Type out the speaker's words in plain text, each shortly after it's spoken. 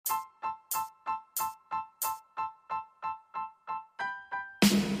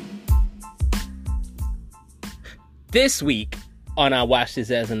This week on I Watched This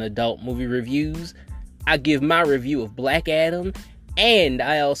as an Adult Movie Reviews, I give my review of Black Adam, and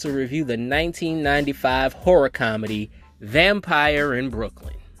I also review the 1995 horror comedy Vampire in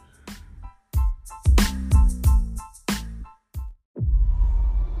Brooklyn.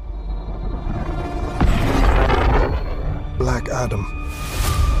 Black Adam,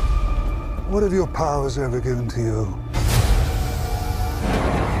 what have your powers ever given to you?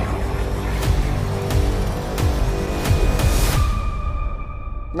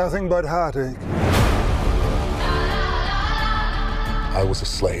 Nothing but heartache. I was a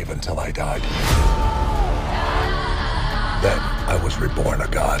slave until I died. Then I was reborn a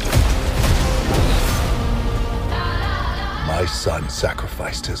god. My son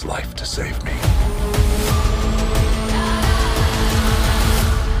sacrificed his life to save me.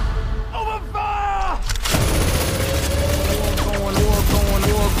 Open fire! War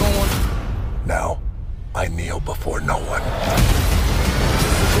going. Now, I kneel before no one.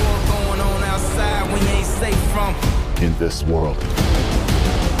 We ain't safe from. In this world,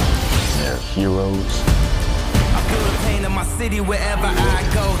 there are heroes. I feel the pain of my city wherever I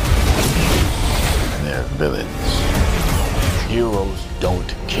go. And there are villains. Heroes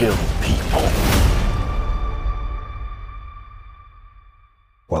don't kill people.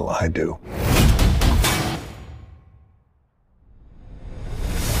 Well, I do.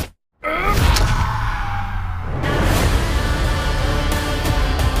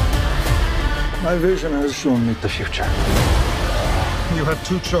 My vision has shown me the future. You have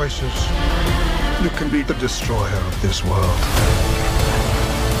two choices. You can be the destroyer of this world,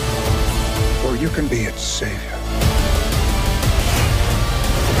 or you can be its savior.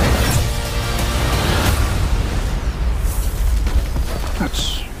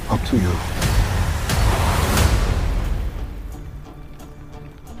 That's up to you.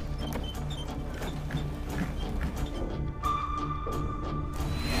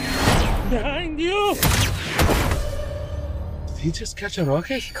 Behind you! Did he just catch a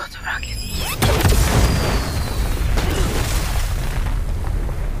rocket? He got a rocket.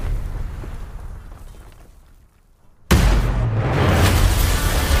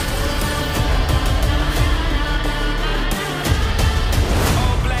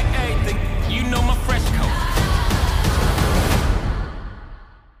 All black everything. You know my fresh coat.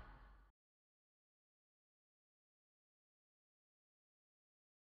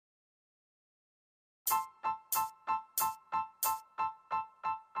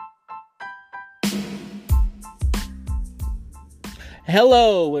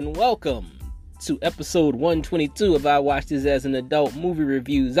 Hello and welcome to episode 122 of I Watched This as an Adult Movie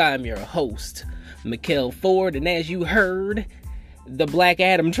Reviews. I'm your host, Mikkel Ford, and as you heard, the Black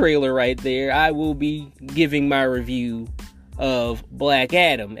Adam trailer right there, I will be giving my review of Black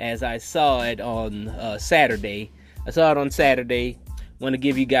Adam as I saw it on Saturday. I saw it on Saturday. Want to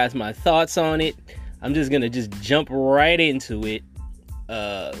give you guys my thoughts on it. I'm just going to jump right into it.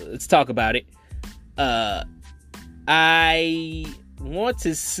 Let's talk about it. I want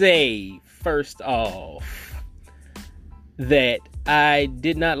to say, first off, that I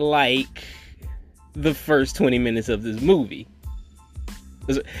did not like the first 20 minutes of this movie.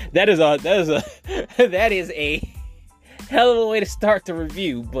 That is a hell of a way to start the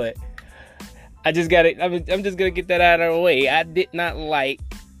review, but I'm just gonna get that out of the way. I did not like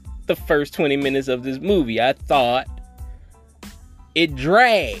the first 20 minutes of this movie. I thought it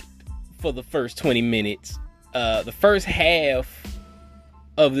dragged for the first 20 minutes. The first half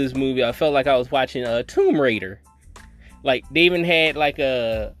of this movie, I felt like I was watching Tomb Raider. Like, they even had like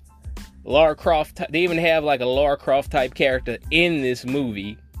a Lara Croft. They even have like a Lara Croft type character in this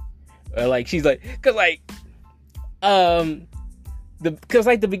movie. Like, she's like, cause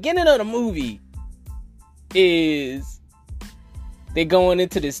the beginning of the movie is they're going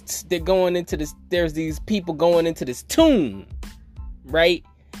into this. There's these people going into this tomb, right?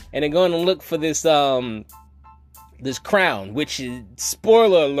 And they're going to look for this this crown, which is,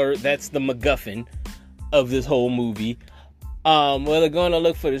 spoiler alert, that's the MacGuffin of this whole movie. Well, they're going to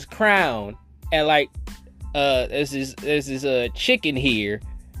look for this crown, and like, there's this chicken here,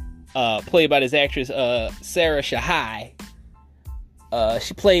 played by this actress, Sarah Shahai.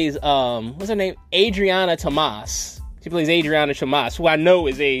 She plays, what's her name? Adriana Tomas. She plays Adriana Tomas, who I know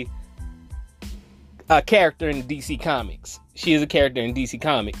is a character in DC Comics. She is a character in DC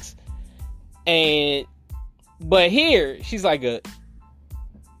Comics. But here, she's like a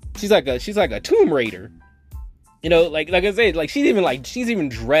Tomb Raider. You know, like I said, like she's even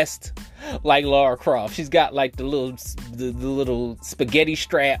dressed like Lara Croft. She's got like the little spaghetti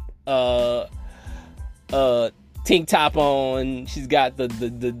strap tank top on. She's got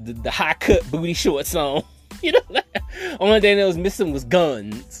the high cut booty shorts on. You know, only thing that was missing was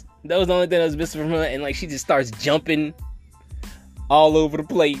guns. That was the only thing that was missing from her. And like, she just starts jumping all over the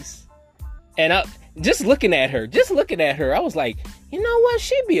place. And just looking at her, I was like, you know what?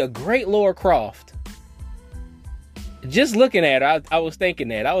 She'd be a great Lara Croft. Just looking at her, I was thinking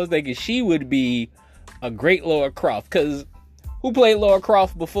that. I was thinking she would be a great Lara Croft. Because who played Lara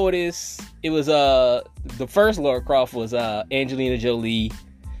Croft before this? It was, the first Lara Croft was Angelina Jolie.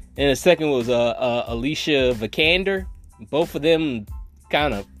 And the second was Alicia Vikander. Both of them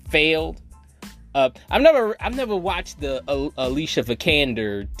kind of failed. I've never watched the Alicia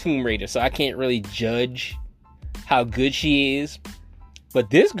Vikander Tomb Raider, so I can't really judge how good she is. But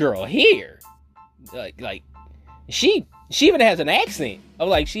this girl here, like she even has an accent.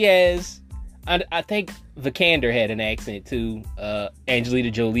 She has. I think Vikander had an accent too.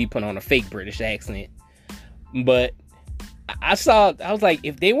 Angelina Jolie put on a fake British accent. But I was like,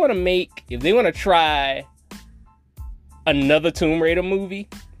 if they want to try another Tomb Raider movie,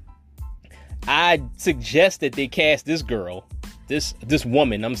 I suggest that they cast this girl, this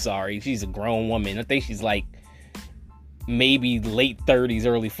woman. I'm sorry, she's a grown woman. I think she's like maybe late 30s,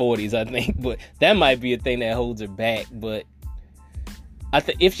 early 40s. I think, but that might be a thing that holds her back. But I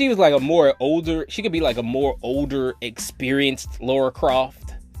think if she was like she could be like a more older, experienced Lara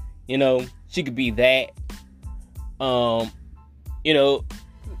Croft. You know, she could be that. You know,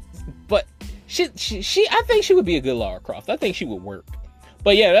 but she I think she would be a good Lara Croft. I think she would work.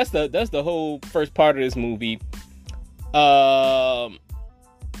 But yeah, that's the whole first part of this movie. Another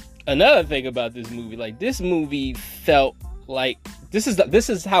thing about this movie, like, this movie felt like this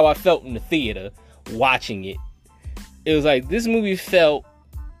is how I felt in the theater watching it. It was like this movie felt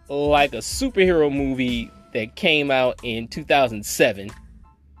like a superhero movie that came out in 2007.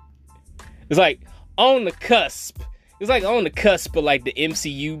 It's like on the cusp. It was like on the cusp of like the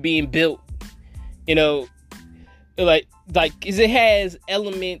MCU being built. You know, like 'cause it has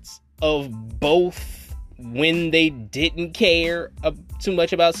elements of both when they didn't care too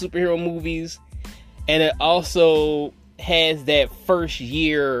much about superhero movies, and it also has that first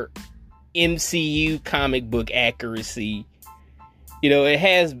year MCU comic book accuracy. You know,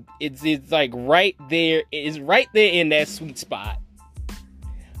 it's like right there. It's right there in that sweet spot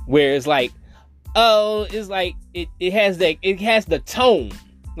where it's like, oh, it's like it has the tone.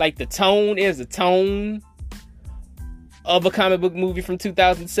 Like the tone is the tone of a comic book movie from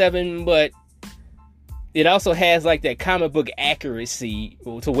 2007, but it also has like that comic book accuracy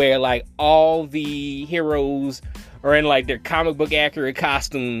to where like all the heroes are in like their comic book accurate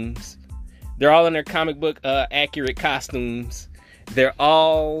costumes. They're all in their comic book accurate costumes. They're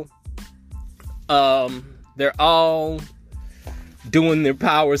all doing their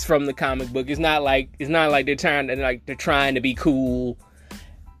powers from the comic book. It's not like they're trying to be cool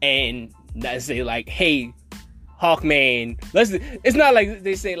and not say like, hey, Hawkman, it's not like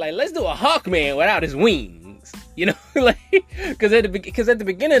they say like, let's do a Hawkman without his wings, you know, like, because at the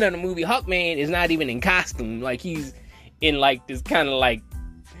beginning of the movie, Hawkman is not even in costume. Like, he's in like this kind of like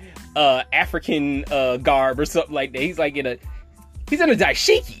African garb or something like that. He's in a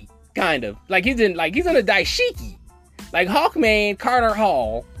dashiki, kind of like he's in a dashiki. Like Hawkman, Carter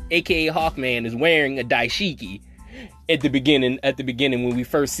Hall, aka Hawkman, is wearing a dashiki at the beginning when we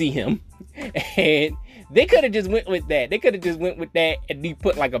first see him, and they could have just went with that. And he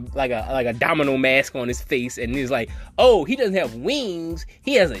put like a domino mask on his face, and he's like, oh, he doesn't have wings,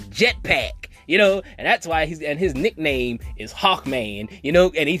 he has a jetpack, you know, and that's why his nickname is Hawkman, you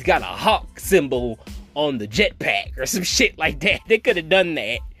know, and he's got a hawk symbol on the jetpack or some shit like that. They could have done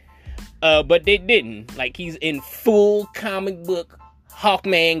that, but they didn't. Like, he's in full comic book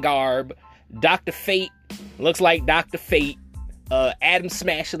Hawkman garb. Dr. Fate looks like Dr. Fate. Atom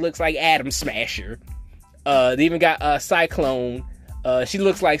Smasher looks like Atom Smasher. They even got Cyclone. She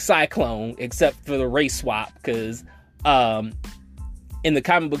looks like Cyclone, except for the race swap, because in the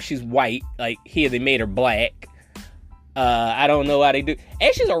comic book she's white. Like, here they made her black. I don't know why they do.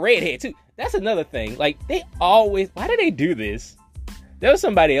 And she's a redhead too. That's another thing. Like, why do they do this? There was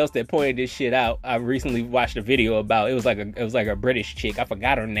somebody else that pointed this shit out. I recently watched a video about. It was like a British chick. I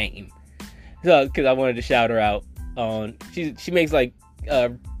forgot her name. So, because I wanted to shout her out. She makes like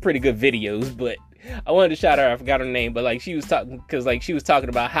pretty good videos, but I wanted to shout her out. I forgot her name, but like she was talking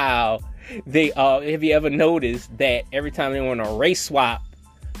about how they have you ever noticed that every time they want to race swap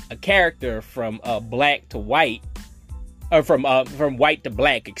a character from black to white, or from white to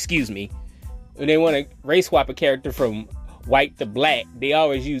black, excuse me, when they want to race swap a character from white to black, they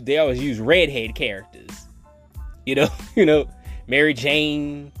always use redhead characters. You know, Mary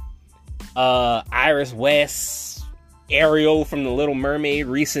Jane, Iris West, Ariel from The Little Mermaid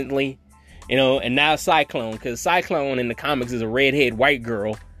recently. and now Cyclone, because Cyclone in the comics is a redhead white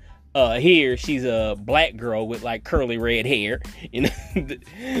girl. Here she's a black girl with like curly red hair,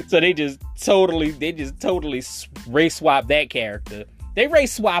 so they just totally race swap that character. They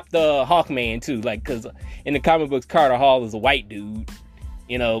race swapped Hawkman too, like, because in the comic books Carter Hall is a white dude,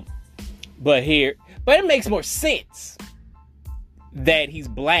 but it makes more sense that he's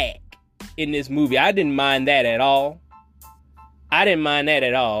black in this movie. I didn't mind that at all. I didn't mind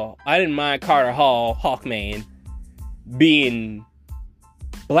Carter Hall, Hawkman, being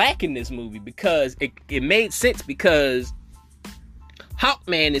black in this movie, because it made sense, because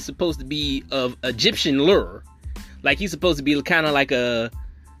Hawkman is supposed to be of Egyptian lore. Like, he's supposed to be kind of like an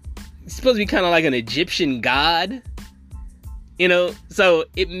Egyptian god. So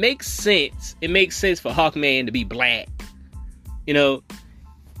it makes sense. It makes sense for Hawkman to be black. So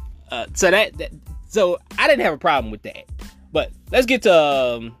I didn't have a problem with that. But let's get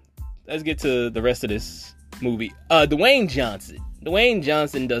to the rest of this movie. Dwayne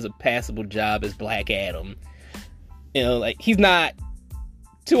Johnson does a passable job as Black Adam. Like, he's not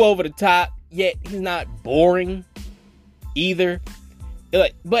too over the top, yet he's not boring either.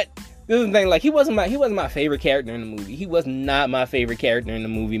 But this is the thing, like, he wasn't my favorite character in the movie. He was not my favorite character in the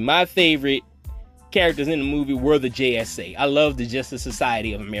movie. My favorite characters in the movie were the JSA. I love the Justice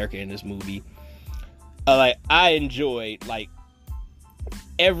Society of America in this movie. I enjoyed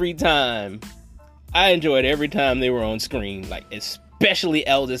every time they were on screen, like, especially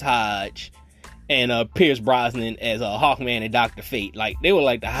Aldous Hodge and Pierce Brosnan as Hawkman and Dr. Fate. Like, they were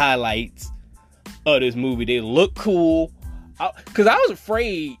like the highlights of this movie. They look cool. Because I was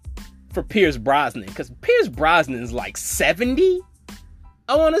afraid for Pierce Brosnan, because Pierce Brosnan's like 70.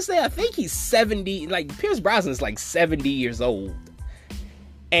 I want to say, I think he's 70. Like, Pierce Brosnan's like 70 years old.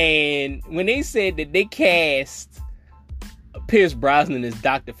 And when they said that they cast Pierce Brosnan as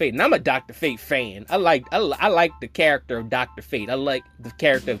Dr. Fate, and I'm a Dr. Fate fan. I like the character of Dr. Fate. I like the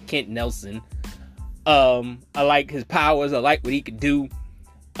character of Kent Nelson. I like his powers. I like what he could do.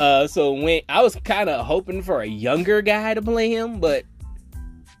 So when I was kind of hoping for a younger guy to play him, but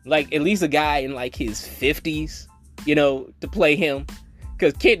like at least a guy in like his 50s, to play him,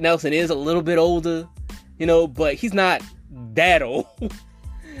 because Kent Nelson is a little bit older, but he's not that old.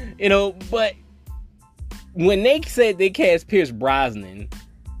 But when they said they cast Pierce Brosnan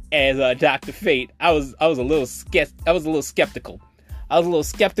as Dr. Fate, I was a little skeptical. I was a little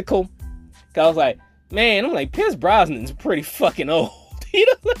skeptical, because I was like, man, Pierce Brosnan's pretty fucking old.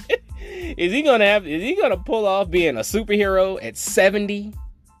 Is he gonna pull off being a superhero at 70?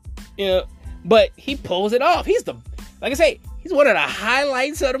 But he pulls it off. He's one of the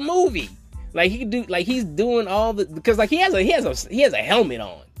highlights of the movie. Like, he's doing all the, because like he has a helmet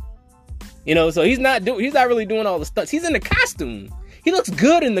on. So he's not really doing all the stunts. He's in the costume. He looks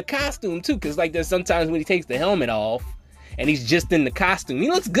good in the costume too, because like there's sometimes when he takes the helmet off and he's just in the costume. He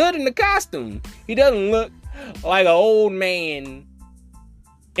looks good in the costume. He doesn't look like an old man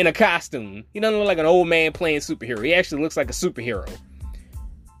in a costume. He doesn't look like an old man playing superhero. He actually looks like a superhero.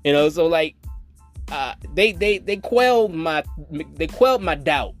 So like they quelled my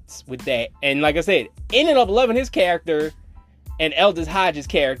doubts with that. And like I said, ended up loving his character and Aldous Hodge's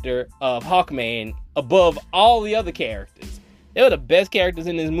character of Hawkman above all the other characters. They were the best characters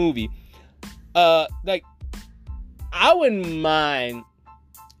in this movie. Like, I wouldn't mind,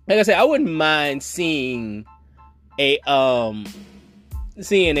 like I said, I wouldn't mind seeing a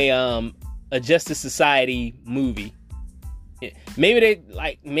Justice Society movie. Maybe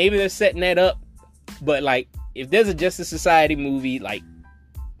they're setting that up, but like, if there's a Justice Society movie, like,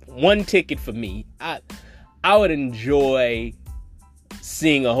 one ticket for me. I would enjoy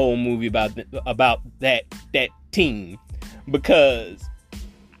seeing a whole movie about that team, because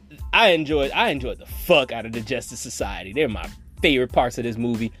I enjoyed the fuck out of the Justice Society. They're my favorite parts of this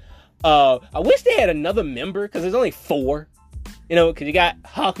movie. I wish they had another member, because there's only 4. Because you got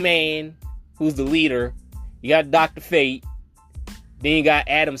Hawkman, who's the leader. You got Dr. Fate. Then you got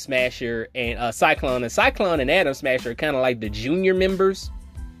Atom Smasher and Cyclone. And Cyclone and Atom Smasher are kind of like the junior members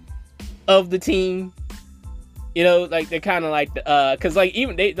of the team. Like they're kind of like the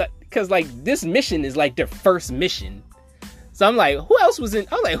because this mission is like their first mission. So I'm like, who else was in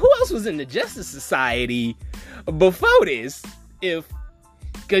the Justice Society before this?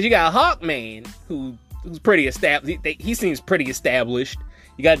 Because you got Hawkman, who's pretty established. He seems pretty established.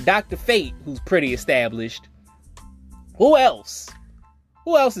 You got Dr. Fate, who's pretty established. Who else?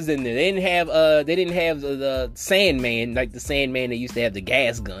 Who else is in there? They didn't have the Sandman, like the Sandman that used to have the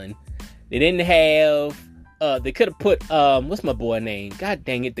gas gun. They didn't have. They could have put what's my boy name? God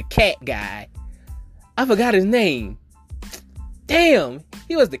dang it, the cat guy. I forgot his name. damn,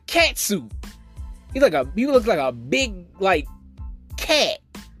 he was the cat suit. He looks like a big, like, cat.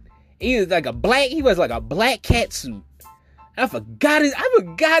 He was like a black cat suit. I forgot his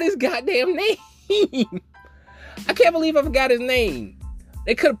goddamn name. I can't believe I forgot his name.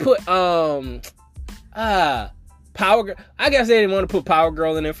 They could have put Power Girl. I guess they didn't want to put Power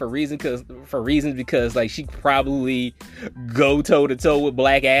Girl in there for reasons because like she could probably go toe to toe with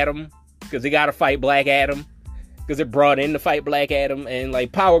Black Adam because they got to fight Black Adam because they're brought in to fight Black Adam, and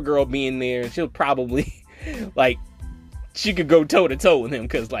like Power Girl being there, she'll probably like she could go toe to toe with him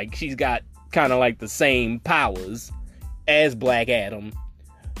because like she's got kind of like the same powers as Black Adam.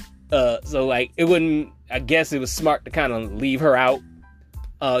 So like it wouldn't. I guess it was smart to kind of leave her out.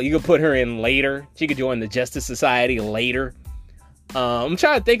 You could put her in later. She could join the Justice Society later. I'm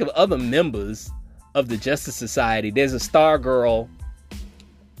trying to think of other members of the Justice Society. There's a Stargirl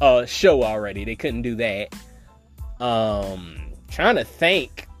show already. They couldn't do that. Trying to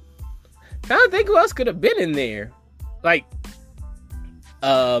think who else could have been in there. Like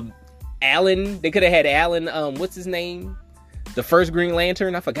Alan. They could have had Alan. What's his name? The first Green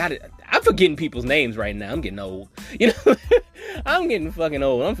Lantern. I forgot it. I'm forgetting people's names right now. I'm getting old. You know, I'm getting fucking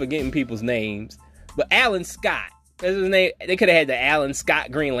old. I'm forgetting people's names. But Alan Scott. That's his name. They could have had the Alan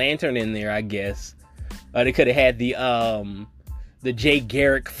Scott Green Lantern in there, I guess. They could have had the Jay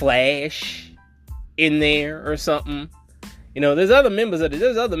Garrick Flash in there or something. You know, there's other members of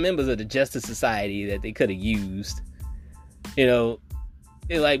the Justice Society that they could have used. You know,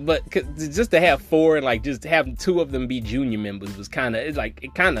 but just to have 4 and like just having 2 of them be junior members was kind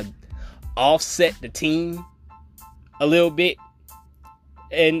of offset the team a little bit.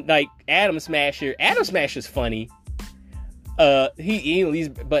 And like Atom Smasher's funny. But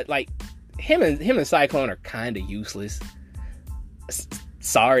like him and Cyclone are kind of useless.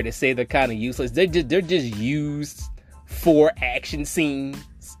 Sorry to say they're kind of useless. They're just used for action scenes.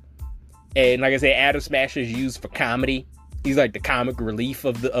 And like I said, Atom Smasher's used for comedy. He's like the comic relief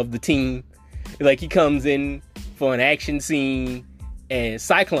of the team. Like he comes in for an action scene, and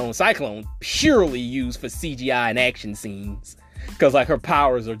Cyclone purely used for CGI and action scenes, because like her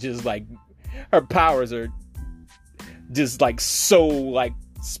powers are just so like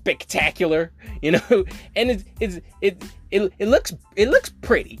spectacular, you know. And it looks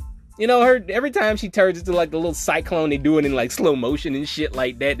pretty, you know. Her every time she turns into like the little cyclone, they do it in like slow motion and shit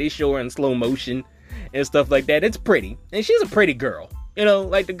like that. They show her in slow motion and stuff like that. It's pretty, and she's a pretty girl, you know.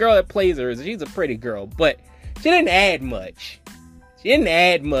 Like the girl that plays her, she's a pretty girl, but she didn't add much. She didn't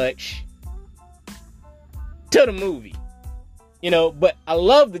add much to the movie, you know. But I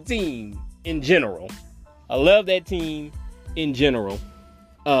love the team in general. I love that team in general.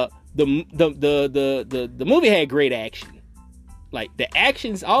 The movie had great action. Like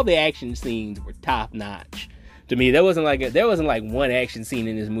all the action scenes were top notch. To me, there wasn't like one action scene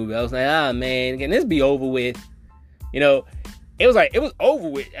in this movie I was like, man, can this be over with? You know, it was over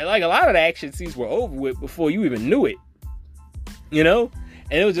with. Like a lot of the action scenes were over with before you even knew it. You know?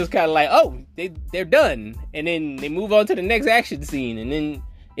 And it was just kind of like, oh, they're done. And then they move on to the next action scene. And then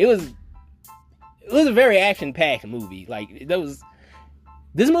it was a very action-packed movie. Like,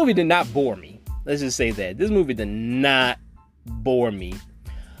 this movie did not bore me. Let's just say that. This movie did not bore me.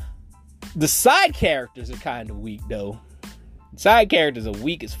 The side characters are kind of weak, though. Side characters are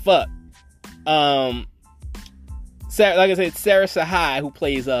weak as fuck. Like I said, Sarah Sahai, who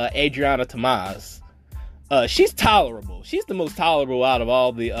plays Adriana Tomaz, she's tolerable. She's the most tolerable out of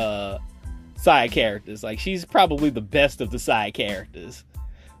all the side characters. Like, she's probably the best of the side characters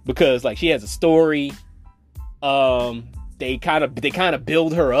because, like, she has a story. They kind of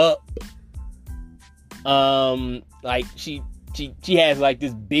build her up. Like she has like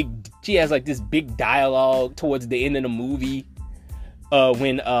this big dialogue towards the end of the movie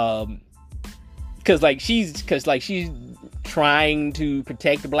when because she's trying to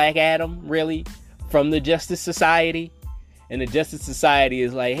protect Black Adam really from the Justice Society, and the Justice Society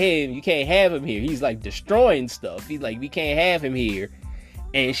is like, hey, you can't have him here, he's like destroying stuff, he's like, we can't have him here.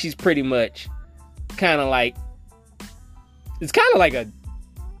 And she's pretty much kind of like, it's kind of like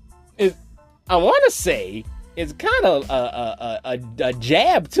I want to say it's kind of a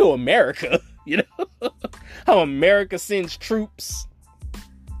jab to America, you know, how America sends troops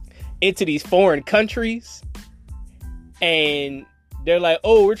into these foreign countries, and they're like,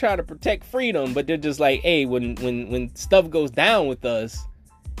 oh, we're trying to protect freedom, but they're just like, hey, when stuff goes down with us,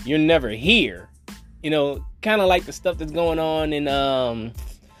 you're never here, you know, kind of like the stuff that's going on in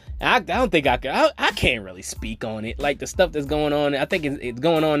I don't think I can't really speak on it, like the stuff that's going on. I think it's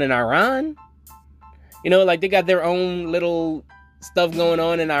going on in Iran. You know, like they got their own little stuff going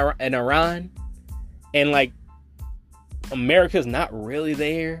on in Iran, and like America's not really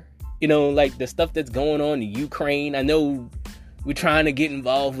there. You know, like the stuff that's going on in Ukraine. I know we're trying to get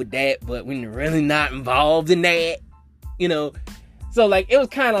involved with that, but we're really not involved in that. You know, so like it was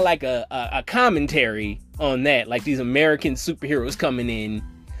kind of like a commentary on that, like these American superheroes coming in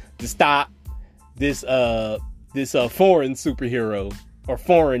to stop this foreign superhero, or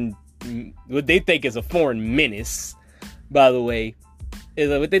foreign, what they think is a foreign menace, by the way, is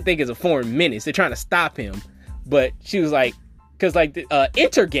what they think is a foreign menace. They're trying to stop him, but she was like, because like the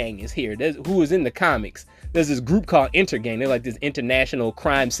Intergang is here, who was in the comics. There's this group called Intergang. They're like this international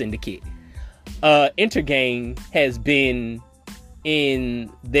crime syndicate. Intergang has been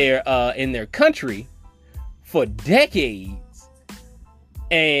in their country for decades,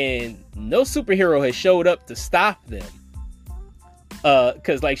 and no superhero has showed up to stop them.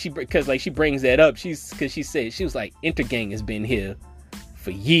 Cause she brings that up. She said, she was like, Intergang has been here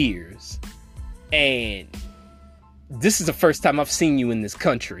for years, and this is the first time I've seen you in this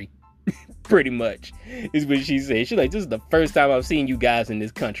country. Pretty much is what she said. She's like, this is the first time I've seen you guys in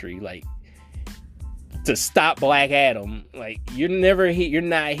this country, like, to stop Black Adam. Like, you're never here. You're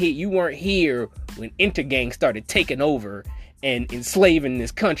not here. You weren't here when Intergang started taking over and enslaving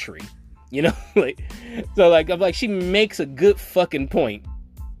this country. You know, like, so like, I'm like, she makes a good fucking point,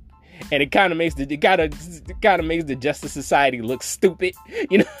 and it kind of makes the Justice Society look stupid,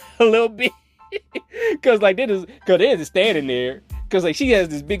 you know, a little bit, because they're just standing there, because like she has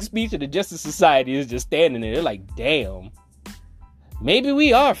this big speech, and the Justice Society is just standing there. They're like, damn, maybe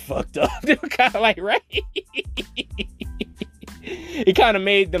we are fucked up. They were kind of like, right? It kind of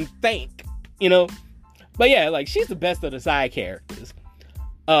made them think, you know. But yeah, like, she's the best of the side characters.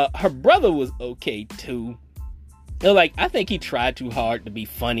 Her brother was okay too. Like, I think he tried too hard to be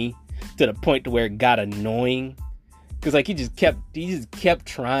funny to the point to where it got annoying. Cause like he just kept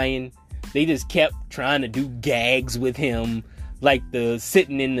trying. They just kept trying to do gags with him, like the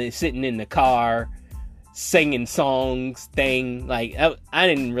sitting in the car singing songs thing. Like, I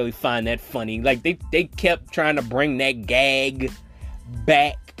didn't really find that funny. Like, they kept trying to bring that gag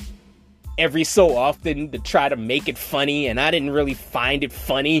back every so often to try to make it funny, and I didn't really find it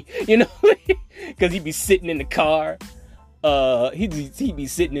funny, you know, because he'd be sitting in the car, he'd be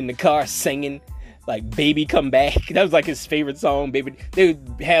sitting in the car singing like "Baby Come Back." That was like his favorite song. Baby, they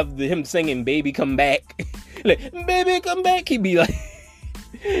would have him singing "Baby Come Back," like "Baby Come Back." He'd be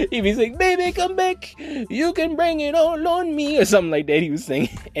saying "Baby Come Back, you can bring it all on me," or something like that. He was singing,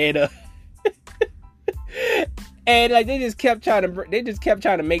 and and like they just kept trying to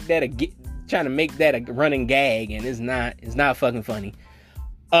make that a running gag, and it's not fucking funny.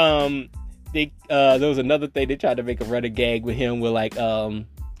 There was another thing they tried to make a running gag with him, where like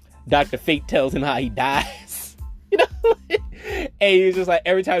Dr. Fate tells him how he dies, you know, and he was just like,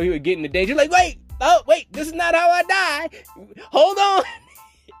 every time he would get in the danger, like, wait, this is not how I die. Hold on.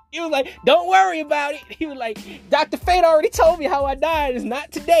 He was like, don't worry about it. He was like, Dr. Fate already told me how I died. It's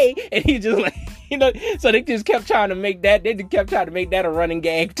not today. And he just like, you know, so they just kept trying to make that. They just kept trying to make that a running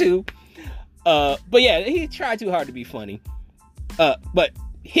gag too. But yeah, he tried too hard to be funny. But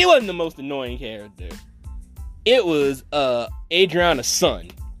he wasn't the most annoying character. It was Adriana's son.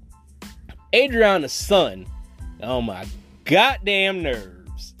 Adriana's son, oh my goddamn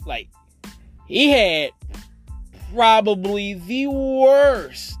nerves. Like, he had probably the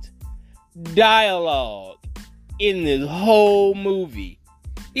worst dialogue in this whole movie.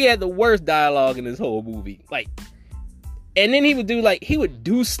 He had the worst dialogue in this whole movie. Like, and then he would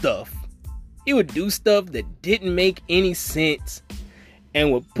do stuff. He would do stuff that didn't make any sense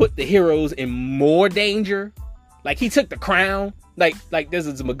and would put the heroes in more danger. Like, he took the crown. Like there's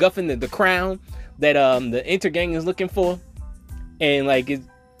a MacGuffin, the crown that the Intergang is looking for, and like they're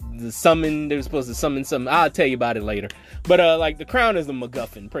supposed to summon something. I'll tell you about it later. But like the crown is the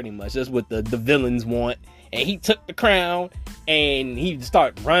MacGuffin, pretty much. That's what the villains want. And he took the crown and he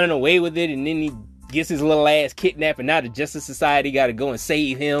start running away with it, and then he gets his little ass kidnapped, and now the Justice Society got to go and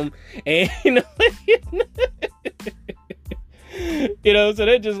save him. And you know, so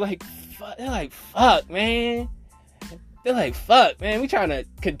they're just like, fuck, man. They're like, fuck, man, we trying to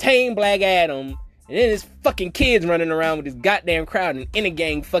contain Black Adam, and then his fucking kids running around with this goddamn crowd, and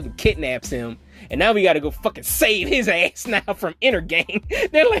Intergang fucking kidnaps him, and now we gotta go fucking save his ass now from Intergang.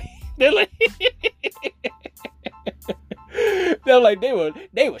 They're like,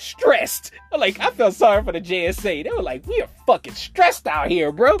 they were stressed. Like, I felt sorry for the JSA. They were like, we are fucking stressed out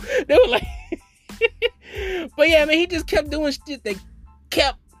here, bro. They were like, but yeah, man, he just kept doing shit that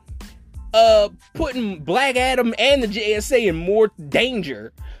kept putting Black Adam and the JSA in more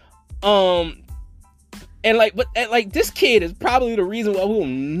danger. And like, but like, this kid is probably the reason why we'll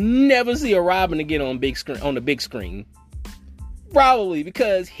never see a Robin again on the big screen. Probably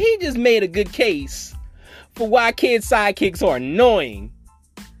because he just made a good case for why kid sidekicks are annoying.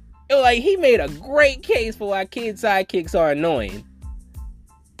 It was like, he made a great case for why kid sidekicks are annoying.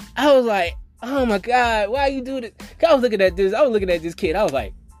 I was like, oh my God, why you do this? I was looking at this kid. I was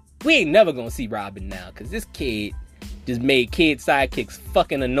like, we ain't never gonna see Robin now, because this kid just made kid sidekicks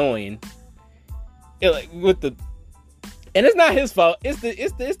fucking annoying. And it's not his fault. It's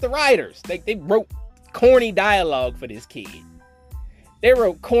the writers. Like, they wrote corny dialogue for this kid. They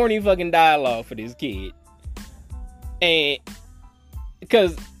wrote corny fucking dialogue for this kid. And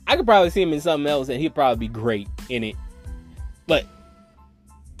because I could probably see him in something else and he'd probably be great in it. But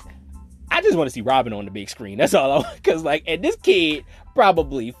I just want to see Robin on the big screen. That's all I want. Because, like, and this kid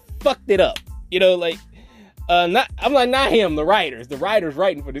probably fucked it up. You know, like, not him, the writers. The writers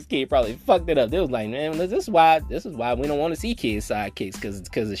writing for this kid probably fucked it up. They was like, man, this is why we don't want to see kids sidekicks,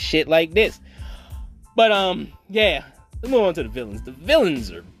 because of shit like this. But, yeah. Let's move on to the villains. The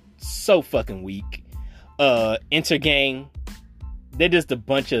villains are so fucking weak. Intergang, they're just a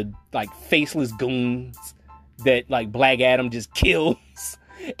bunch of, like, faceless goons that, like, Black Adam just kills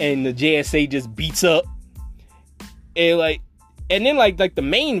and the JSA just beats up. And then the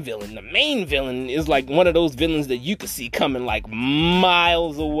main villain is like one of those villains that you could see coming like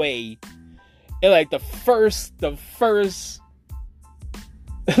miles away. And like the first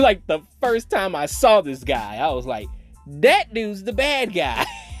time I saw this guy, I was like, that dude's the bad guy.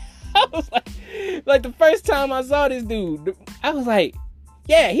 I was like the first time I saw this dude, I was like,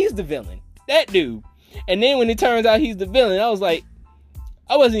 yeah, he's the villain. That dude. And then when it turns out he's the villain, I was like,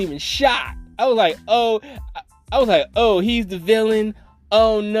 I wasn't even shocked. I was like, oh, he's the villain.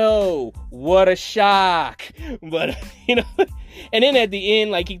 Oh no, what a shock. But, you know, and then at the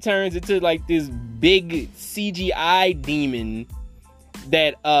end, like, he turns into like this big CGI demon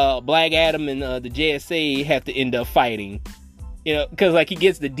that Black Adam and the JSA have to end up fighting. You know, because like he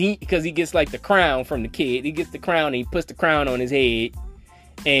gets like the crown from the kid. He gets the crown and he puts the crown on his head,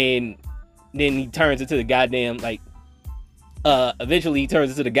 and then he turns into the goddamn, like, eventually he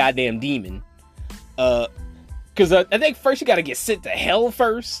turns into the goddamn demon. Because I think first you gotta get sent to hell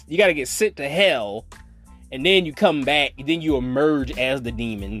first. You gotta get sent to hell, and then you come back, and then you emerge as the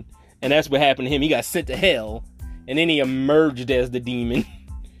demon. And that's what happened to him. He got sent to hell, and then he emerged as the demon.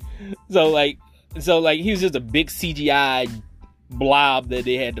 So like he was just a big CGI blob that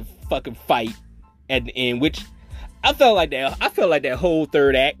they had to fucking fight at the end, which I felt like that whole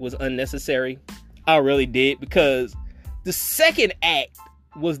third act was unnecessary. I really did, because the second act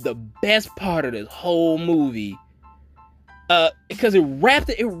was the best part of this whole movie, because it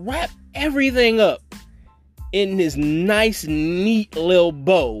wrapped everything up in this nice, neat little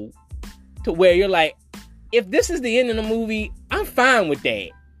bow, to where you're like, if this is the end of the movie, I'm fine with that.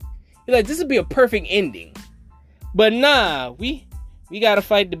 You're like, this would be a perfect ending. But nah, we gotta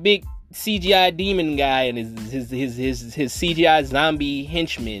fight the big CGI demon guy and his CGI zombie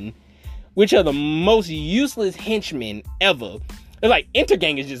henchmen, which are the most useless henchmen ever. It's like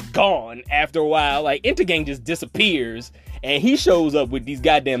Intergang is just gone after a while. Like, Intergang just disappears, and he shows up with these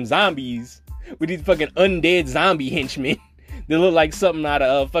goddamn zombies, with these fucking undead zombie henchmen. They look like something out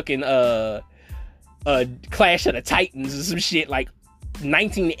of fucking Clash of the Titans or some shit, like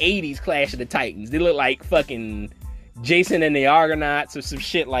 1980s Clash of the Titans. They look like fucking Jason and the Argonauts or some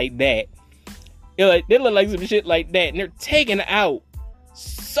shit like that. They look like some shit like that, and they're taken out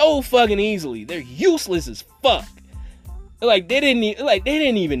so fucking easily. They're useless as fuck. Like, they didn't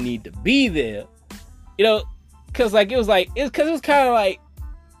even need to be there, you know, because like it was kind of like,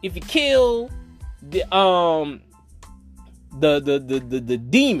 if you kill the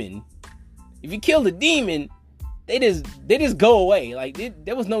demon, if you kill the demon, they just go away. Like,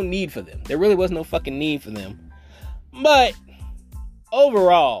 there was no need for them. There really was no fucking need for them. But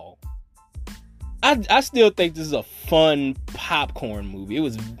overall, I still think this is a fun popcorn movie. It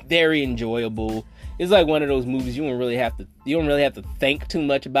was very enjoyable. It's like one of those movies you don't really have to think too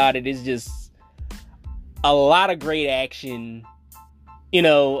much about it. It's just a lot of great action. You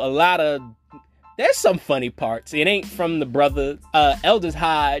know, there's some funny parts. It ain't from the brother. Elders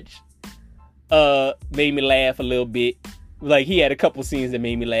Hodge made me laugh a little bit. Like, he had a couple scenes that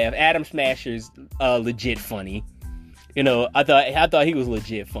made me laugh. Adam Smasher's legit funny. You know, I thought he was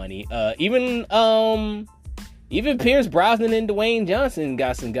legit funny. Even Pierce Brosnan and Dwayne Johnson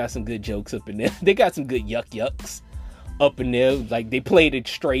got some good jokes up in there. They got some good yucks up in there. Like, they played it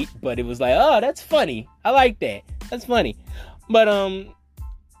straight, but it was like, oh, that's funny. I like that. That's funny. But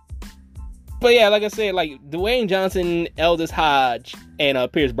yeah, like I said, like, Dwayne Johnson, Elders Hodge,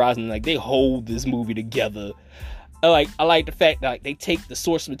 and Pierce Brosnan, like, they hold this movie together. I like the fact that, like, they take the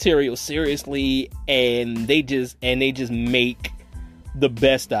source material seriously, and they just make the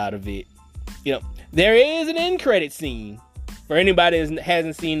best out of it. You know, there is an end credit scene for anybody that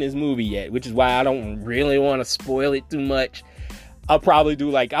hasn't seen this movie yet, which is why I don't really want to spoil it too much. I'll probably do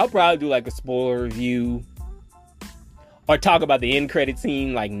like a spoiler review or talk about the end credit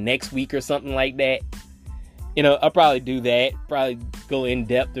scene like next week or something like that. You know, I'll probably do that. Probably go in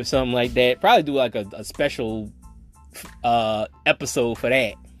depth or something like that. Probably do like a special episode for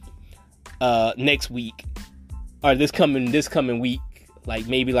that next week or this coming week. Like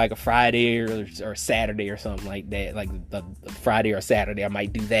maybe like a Friday or Saturday or something like that. Like the Friday or Saturday, I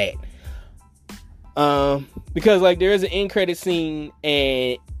might do that. Because like there is an end credit scene,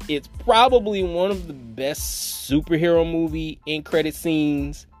 and it's probably one of the best superhero movie end credit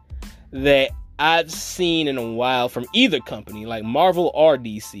scenes that I've seen in a while from either company, like Marvel or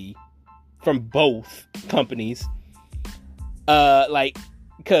DC, from both companies. Like,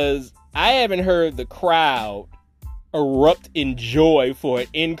 because I haven't heard the crowd erupt in joy for an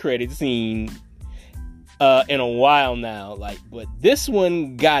end credit scene in a while now. Like, but this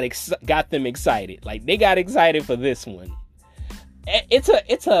one got them excited. Like, they got excited for this one. It's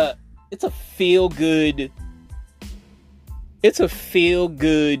a feel good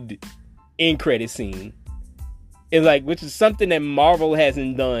end credit scene. It's like, which is something that Marvel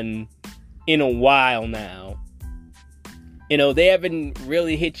hasn't done in a while now. You know, they haven't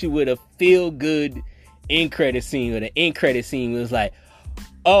really hit you with a feel good end credit scene, or the end credit scene was like,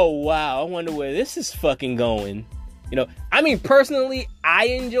 oh wow, I wonder where this is fucking going. You know, I mean, personally, I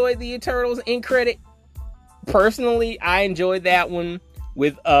enjoyed the Eternals end credit. Personally, I enjoyed that one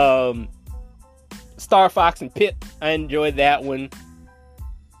with Star Fox and Pip. I enjoyed that one.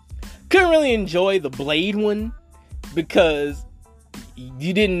 Couldn't really enjoy the Blade one because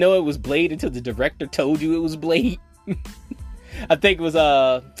you didn't know it was Blade until the director told you it was Blade. I think it was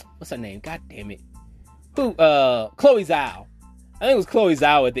what's her name? God damn it. Who? Chloe Zhao. I think it was Chloe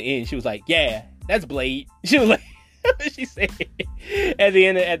Zhao at the end. She was like, "Yeah, that's Blade." She was like, she said at the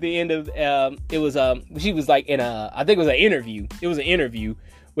end of it was she was like in a, I think it was an interview. It was an interview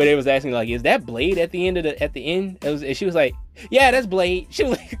where they was asking like, "Is that Blade at the end of the end?" And she was like, "Yeah, that's Blade." She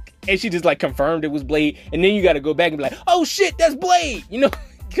was like, and she just like confirmed it was Blade. And then you got to go back and be like, "Oh shit, that's Blade," you know,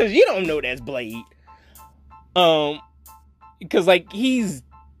 because you don't know that's Blade. Because like he's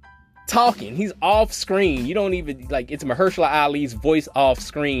talking, he's off screen. You don't even like, it's Mahershala Ali's voice off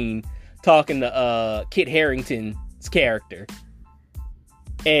screen talking to Kit Harington's character,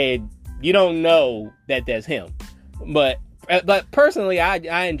 and you don't know that that's him. But personally,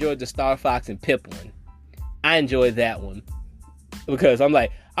 I enjoyed the Star Fox and Pip one. I enjoyed that one because I'm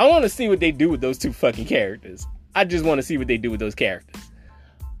like, I want to see what they do with those two fucking characters. I just want to see what they do with those characters.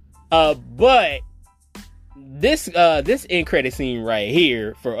 But this end credit scene right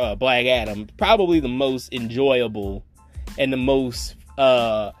here for Black Adam, probably the most enjoyable and the most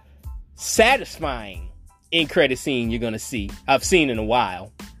satisfying end credit scene you're gonna see. I've seen in a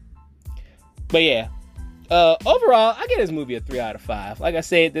while. But yeah, overall, I give this movie a 3 out of 5. Like I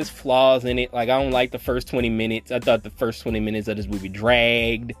said, there's flaws in it. Like, I don't like the first 20 minutes. I thought the first 20 minutes of this movie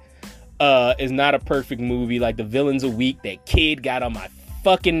dragged. It's not a perfect movie. Like, the villains are weak. That kid got on my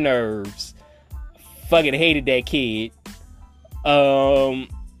fucking nerves. Fucking hated that kid. But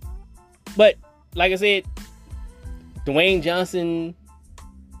like I said, Dwayne Johnson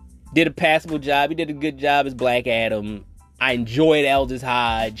did a passable job. He did a good job as Black Adam. I enjoyed Aldous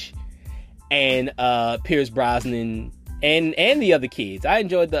Hodge and Pierce Brosnan and the other kids. I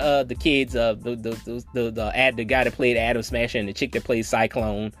enjoyed the kids, the guy that played Atom Smasher and the chick that played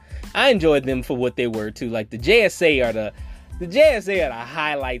Cyclone. I enjoyed them for what they were too. Like, the JSA are the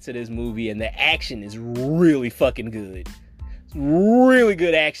highlights of this movie, and the action is really fucking good. Really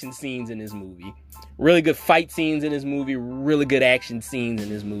good action scenes in this movie. Really good fight scenes in this movie. Really good action scenes in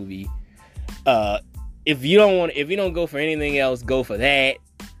this movie. If you don't go for anything else, go for that.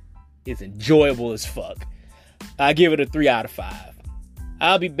 It's enjoyable as fuck. I give it a 3 out of 5.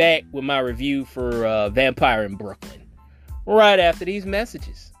 I'll be back with my review for Vampire in Brooklyn right after these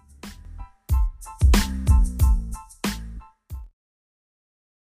messages.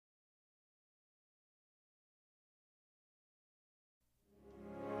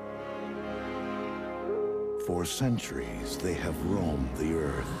 For centuries, they have roamed the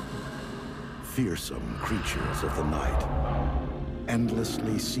earth. Fearsome creatures of the night,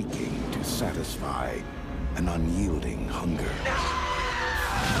 endlessly seeking to satisfy an unyielding hunger.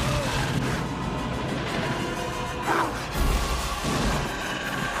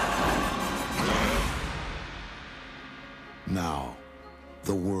 Now,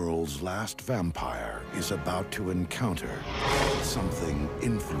 the world's last vampire is about to encounter something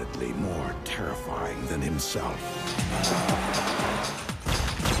infinitely scarcely more terrifying than himself.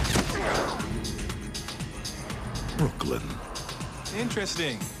 Brooklyn.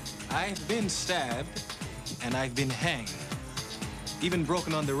 Interesting. I've been stabbed, and I've been hanged. Even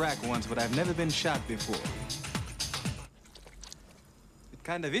broken on the rack once, but I've never been shot before. It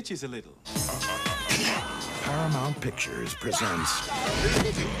kind of itches a little. Paramount Pictures presents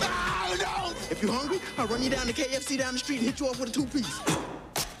If you're hungry, I'll run you down to KFC down the street and hit you off with a 2-piece.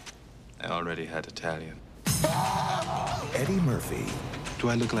 I already had Italian. Eddie Murphy, Do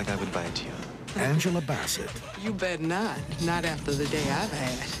I look like I would bite you? Angela Bassett, You bet not. Not after the day I've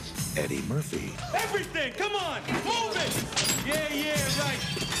had. Eddie Murphy, Everything, come on, move it! Yeah, right.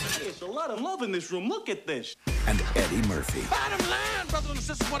 There's a lot of love in this room. Look at this. and Eddie Murphy. Bottom line, brothers and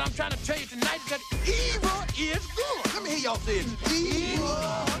sisters, what I'm trying to tell you tonight is that evil is good. Let me hear y'all say it. Evil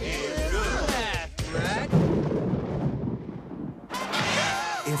is good. That's right.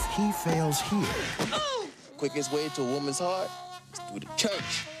 If he fails here, Quickest way to a woman's heart is through the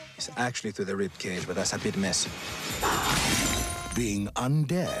church. It's actually through the rib cage, but that's a bit messy. being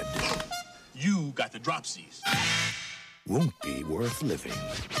undead You got the dropsies. won't be worth living.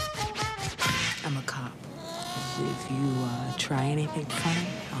 I'm a cop. If you try anything funny,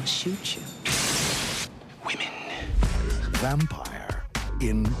 I'll shoot you. Vampire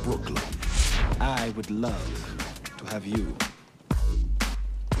in Brooklyn. I would love to have you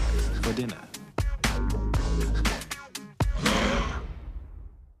for dinner.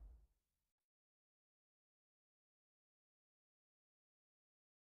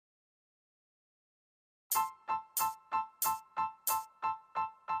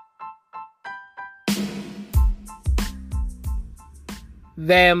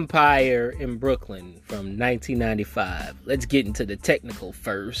 Vampire in Brooklyn from 1995. Let's get into the technical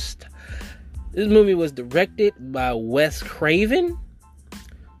first. This movie was directed by Wes Craven.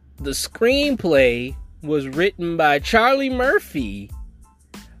 The screenplay was written by Charlie Murphy,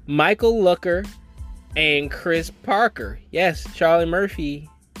 Michael Looker, and Chris Parker. Yes, Charlie Murphy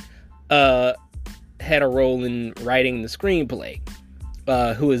had a role in writing the screenplay,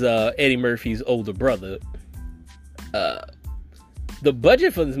 who is Eddie Murphy's older brother. The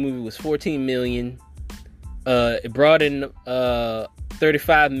budget for this movie was $14 million. It brought in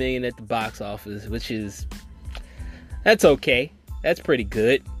 $35 million at the box office, that's okay. That's pretty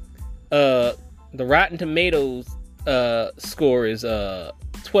good. The Rotten Tomatoes score is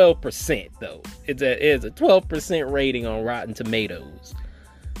 12% though. It's a 12% rating on Rotten Tomatoes.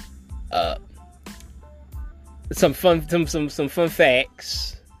 Some fun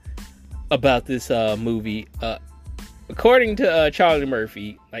facts about this movie. According to Charlie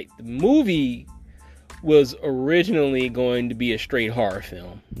Murphy, like, the movie was originally going to be a straight horror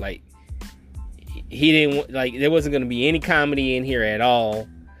film. Like, he didn't like, there wasn't going to be any comedy in here at all.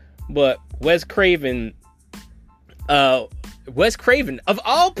 But Wes Craven of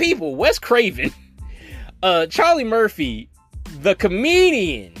all people, Charlie Murphy, the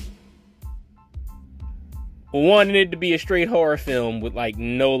comedian, wanted it to be a straight horror film with like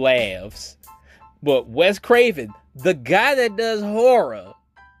no laughs. But Wes Craven, the guy that does horror,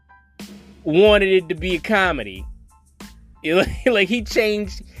 wanted it to be a comedy. Like, he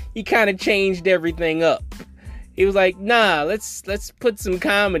kind of changed everything up. He was like, nah, let's put some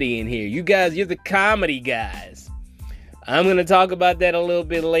comedy in here. You guys, you're the comedy guys. I'm gonna talk about that a little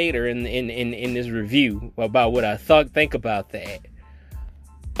bit later in this review about what I think about that.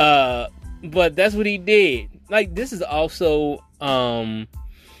 But that's what he did. Like, this is also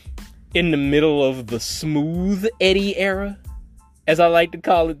in the middle of the smooth Eddie era, as I like to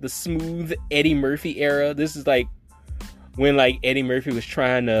call it, the smooth Eddie Murphy era. This is like when like Eddie Murphy was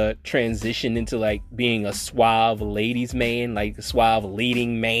trying to transition into like being a suave ladies man, like a suave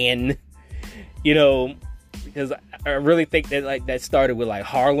leading man, you know, because I really think that like that started with like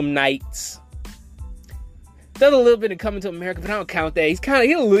Harlem Nights. Does a little bit of Coming to America, but I don't count that. He's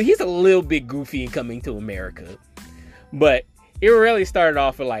a little bit goofy in Coming to America, but it really started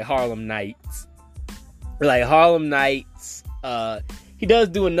off with like Harlem Nights. He does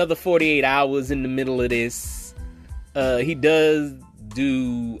do another 48 Hours in the middle of this. He does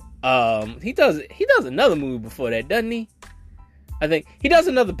another movie before that, doesn't he? I think he does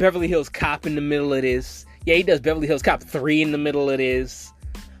another Beverly Hills Cop in the middle of this. Yeah, he does Beverly Hills Cop 3 in the middle of this.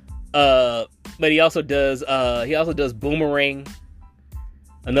 But he also does Boomerang,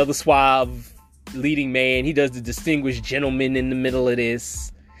 another suave leading man. He does The Distinguished Gentleman in the middle of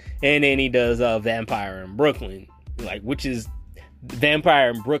this, and then he does Vampire in Brooklyn, like, which is Vampire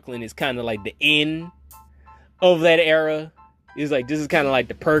in Brooklyn is kind of like the end of that era. It's like, this is kind of like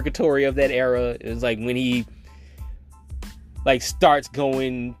the purgatory of that era. It was like when he like starts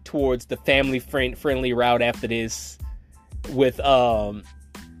going towards the family friendly route after this with Doc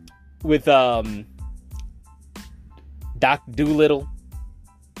Doolittle.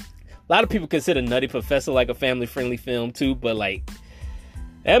 A lot of people consider Nutty Professor like a family friendly film too, but like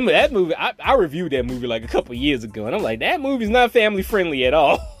that movie, I reviewed that movie like a couple years ago, and I'm like, that movie's not family friendly at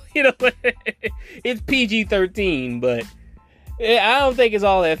all. You know, it's PG-13, but I don't think it's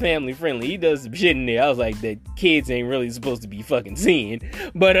all that family friendly. He does some shit in there I was like, that kids ain't really supposed to be fucking seeing.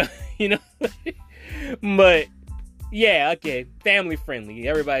 But, you know, but yeah, okay, family friendly.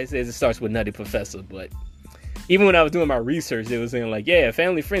 Everybody says it starts with Nutty Professor, but even when I was doing my research, they were saying like, yeah, his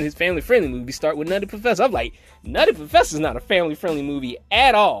family friendly movie start with Nutty Professor. I'm like, Nutty Professor's not a family friendly movie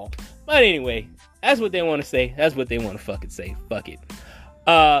at all. But anyway, that's what they want to say. That's what they want to fucking say. Fuck it.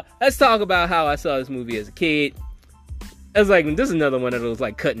 Let's talk about how I saw this movie as a kid. I was like, this is another one of those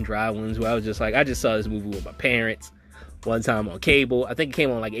like cut and dry ones where I was just like, I just saw this movie with my parents one time on cable. I think it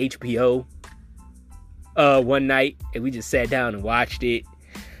came on like HBO one night, and we just sat down and watched it.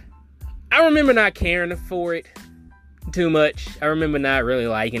 I remember not caring for it too much. I remember not really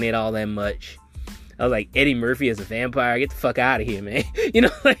liking it all that much. I was like, Eddie Murphy as a vampire, get the fuck out of here, man. You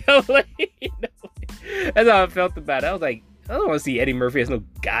know, like, I was like, you know, that's how I felt about it. I was like, I don't want to see Eddie Murphy as no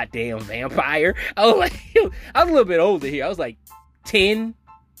goddamn vampire. I was like, I was a little bit older here. I was like 10.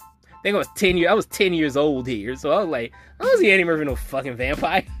 I think I was 10 years. I was 10 years old here. So I was like, I don't see Eddie Murphy no fucking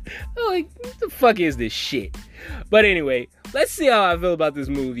vampire. I was like, what the fuck is this shit? But anyway, let's see how I feel about this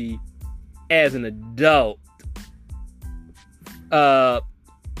movie as an adult. The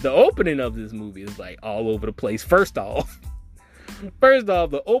opening of this movie is like all over the place. First off,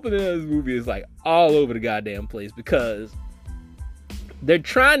 the opening of this movie is like all over the goddamn place because they're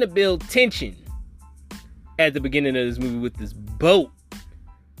trying to build tension at the beginning of this movie with this boat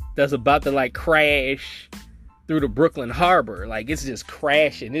that's about to like crash through the Brooklyn Harbor. Like, it's just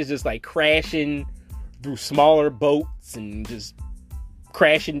crashing. It's just like crashing through smaller boats and just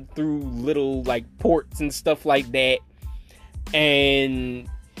crashing through little like ports and stuff like that. And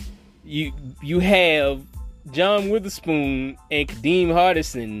you have John Witherspoon and Kadeem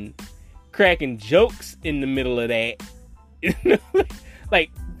Hardison cracking jokes in the middle of that.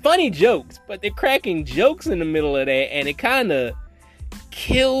 Like funny jokes, but they're cracking jokes in the middle of that, and it kind of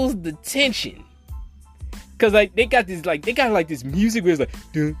kills the tension. Cause like they got this music where it's like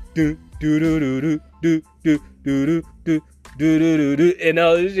do do do do do do do do do do do and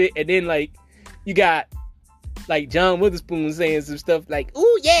all this shit, and then like you got like John Witherspoon saying some stuff like,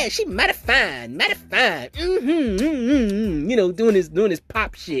 "Ooh yeah, she mighty fine, you know, doing his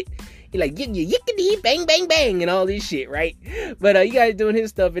pop shit. He like yickety bang bang bang and all this shit, right? But you guys doing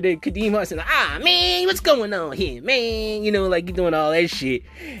his stuff, and then Kadeem Hudson, man, what's going on here, man? You know, like you doing all that shit,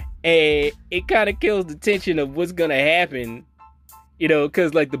 and it kind of kills the tension of what's gonna happen, you know,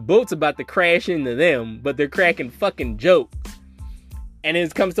 because like the boat's about to crash into them, but they're cracking fucking jokes. And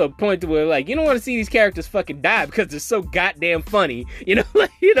it comes to a point where, like, you don't want to see these characters fucking die because they're so goddamn funny. You know,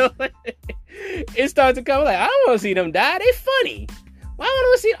 like, it starts to come like, I don't want to see them die. They funny. I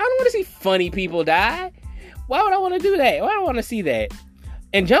don't want to see funny people die. Why would I want to do that? Why do I want to see that?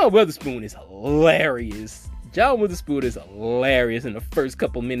 And John Witherspoon is hilarious. John Witherspoon is hilarious in the first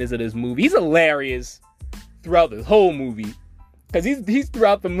couple minutes of this movie. He's hilarious throughout this whole movie. Because he's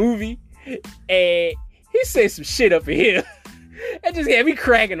throughout the movie, and he says some shit up in here. That just had me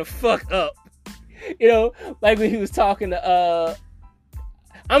cracking the fuck up. You know, like when he was talking to,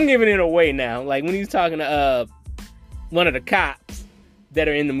 I'm giving it away now. Like when he was talking to, one of the cops that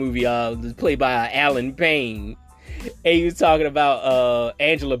are in the movie, played by Alan Payne. And he was talking about,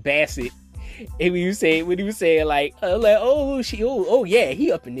 Angela Bassett. And when he was saying like, oh yeah,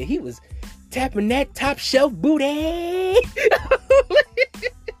 he up in there. He was tapping that top shelf booty.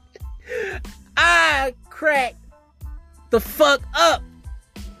 I cracked the fuck up.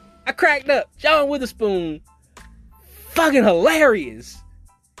 I cracked up. John Witherspoon, fucking hilarious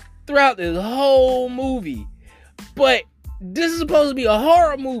throughout this whole movie. But this is supposed to be a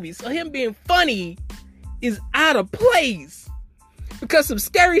horror movie, so him being funny is out of place. Because some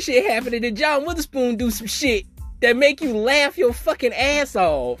scary shit happening, and John Witherspoon do some shit that make you laugh your fucking ass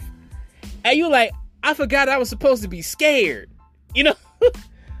off. And you like, I forgot I was supposed to be scared. You know?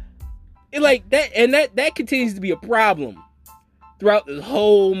 It like that, and that continues to be a problem throughout this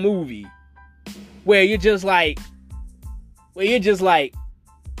whole movie, where you're just like,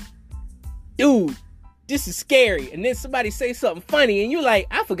 dude, this is scary, and then somebody say something funny, and you're like,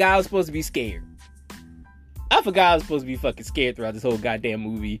 I forgot I was supposed to be scared. I forgot I was supposed to be fucking scared throughout this whole goddamn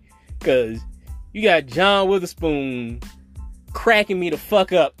movie, cause you got John Witherspoon cracking me the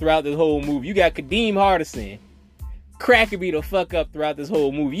fuck up throughout this whole movie. You got Kadeem Hardison cracking me the fuck up throughout this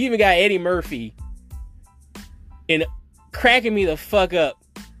whole movie. You even got Eddie Murphy and cracking me the fuck up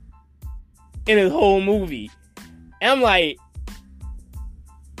in his whole movie. And I'm like,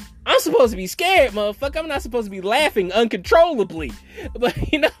 I'm supposed to be scared, motherfucker. I'm not supposed to be laughing uncontrollably.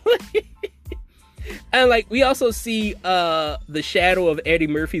 But, you know, and like, we also see the shadow of Eddie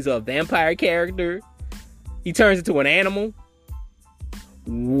Murphy's vampire character. He turns into an animal,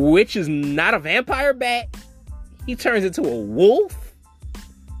 which is not a vampire bat. He turns into a wolf.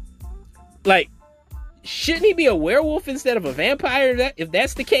 Like, shouldn't he be a werewolf instead of a vampire if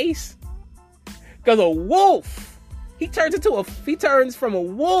that's the case? Because a wolf, he turns from a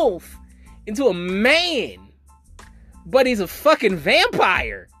wolf into a man. But he's a fucking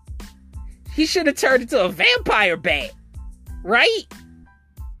vampire. He should have turned into a vampire bat. Right?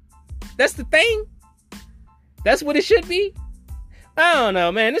 That's the thing? That's what it should be? I don't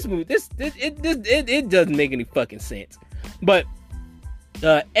know, man. This movie, it doesn't make any fucking sense. But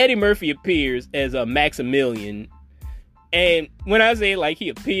Eddie Murphy appears as a Maximilian, and when I say like he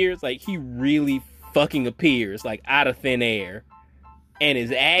appears, like he really fucking appears, like out of thin air, and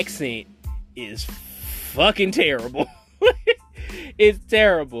his accent is fucking terrible. It's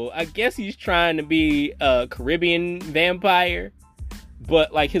terrible. I guess he's trying to be a Caribbean vampire,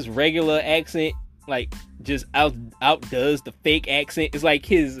 but like his regular accent, like, just outdoes the fake accent. It's like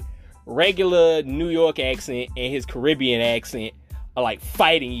his regular New York accent and his Caribbean accent are like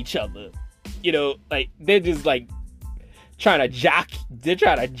fighting each other. You know, like they're just like trying to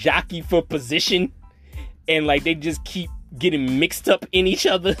jockey for position, and like they just keep getting mixed up in each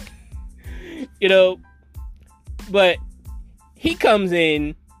other. You know, but he comes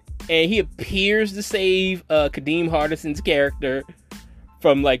in and he appears to save Kadeem Hardison's character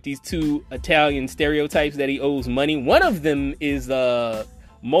from like these two Italian stereotypes that he owes money. One of them is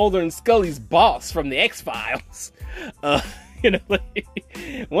Mulder and Scully's boss from the X-Files. You know, like,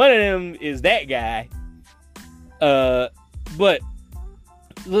 one of them is that guy. But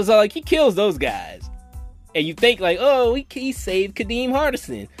so like he kills those guys, and you think like, oh, he saved Kadeem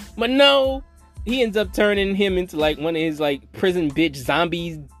Hardison, but no, he ends up turning him into like one of his like prison bitch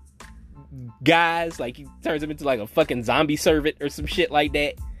zombies guys. Like he turns him into like a fucking zombie servant or some shit like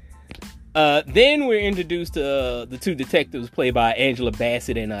that. Then we're introduced to the two detectives played by Angela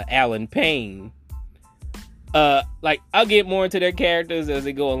Bassett and Alan Payne. Like I'll get more into their characters as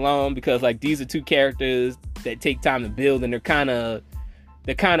they go along, because like these are two characters that take time to build, and they're kind of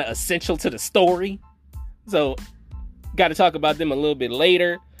essential to the story. So got to talk about them a little bit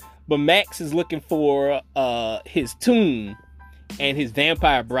later. But Max is looking for his tomb and his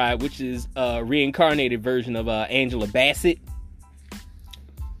vampire bride, which is a reincarnated version of Angela Bassett.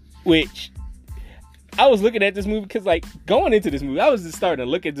 Which I was looking at this movie because, like, going into this movie, I was just starting to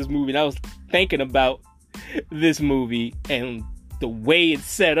look at this movie and I was thinking about this movie and the way it's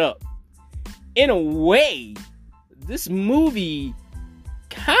set up. In a way, this movie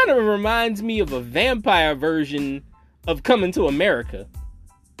kind of reminds me of a vampire version of Coming to America.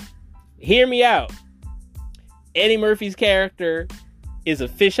 Hear me out. Eddie Murphy's character is a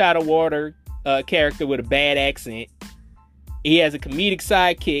fish out of water character with a bad accent. He has a comedic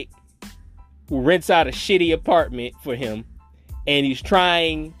sidekick who rents out a shitty apartment for him, and he's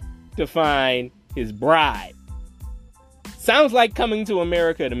trying to find his bride. Sounds like Coming to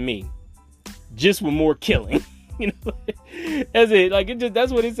America to me, just with more killing. You know, that's it. Like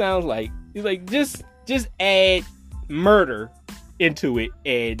that's what it sounds like. It's like just add murder into it,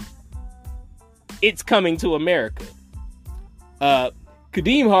 and it's Coming to America.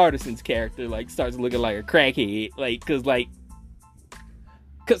 Kadeem Hardison's character like starts looking like a crackhead, like cause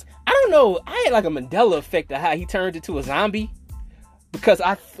I don't know, I had like a Mandela effect of how he turned into a zombie, because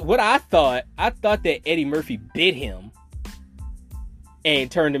I thought that Eddie Murphy bit him and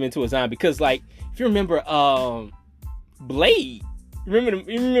turned him into a zombie. Because like if you remember Blade,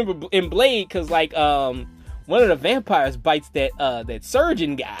 remember in Blade, because like one of the vampires bites that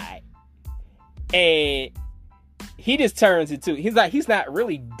surgeon guy, and he just turns into, he's not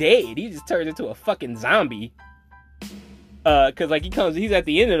really dead, he just turns into a fucking zombie. Cause like he's at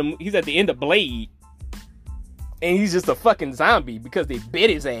the end of Blade, and he's just a fucking zombie because they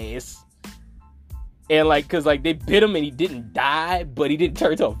bit his ass. And like, cause like they bit him and he didn't die, but he didn't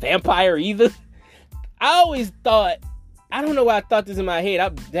turn into a vampire either. I always thought, I don't know why I thought this in my head.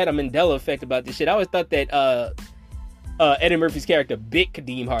 I had a Mandela effect about this shit. I always thought that Eddie Murphy's character bit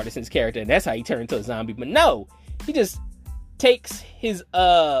Kadeem Hardison's character, and that's how he turned into a zombie. But no, he just takes his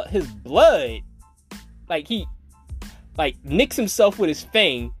blood, like he nicks himself with his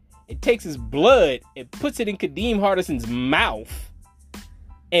fang and takes his blood and puts it in Kadeem Hardison's mouth,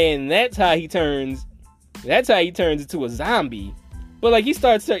 and that's how he turns That's how he turns into a zombie. But like he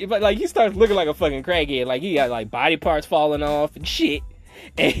starts looking like a fucking crackhead. Like he got like body parts falling off and shit.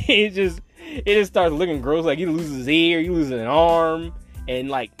 And it just starts looking gross. Like he loses his ear, he loses an arm, and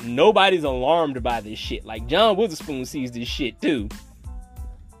like nobody's alarmed by this shit. Like John Witherspoon sees this shit too.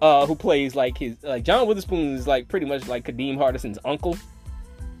 Who plays like John Witherspoon is like pretty much like Kadeem Hardison's uncle.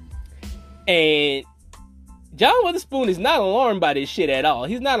 And John Witherspoon is not alarmed by this shit at all.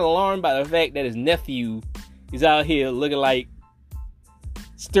 He's not alarmed by the fact that his nephew is out here looking like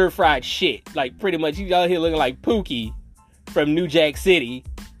stir-fried shit. Like pretty much he's out here looking like Pookie from New Jack City.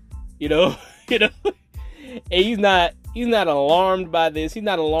 You know? And he's not alarmed by this. He's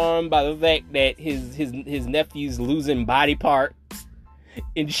not alarmed by the fact that his nephew's losing body parts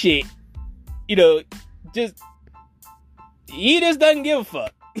and shit. You know, he just doesn't give a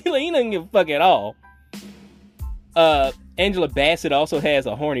fuck. He doesn't give a fuck at all. Angela Bassett also has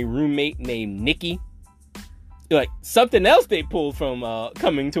a horny roommate named Nikki. Like something else they pulled from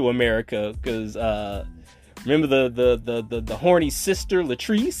Coming to America, because remember the horny sister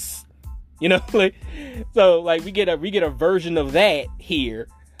Latrice, you know, like so like we get a version of that here,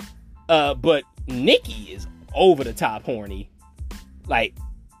 but Nikki is over the top horny, like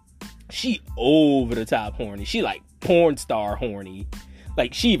she over the top horny, she like porn star horny,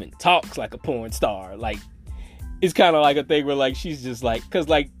 like she even talks like a porn star, like it's kind of like a thing where like she's just like, because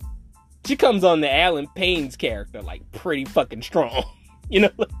like she comes on the Alan Payne's character like pretty fucking strong, you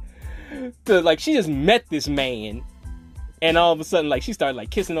know. So like she just met this man, and all of a sudden like she started like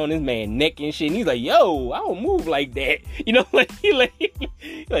kissing on his man neck and shit, and he's like, "Yo, I don't move like that," you know. Like he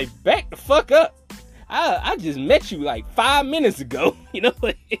like back the fuck up. I just met you like 5 minutes ago, you know.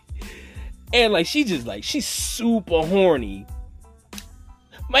 And like she's super horny.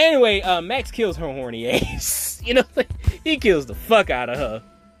 But anyway, Max kills her horny ass. You know, like, he kills the fuck out of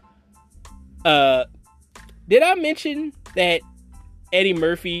her. Did I mention that Eddie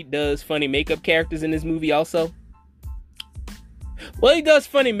Murphy does funny makeup characters in this movie also? Well, he does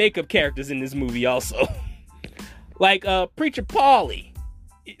funny makeup characters in this movie also. Like Preacher Paulie.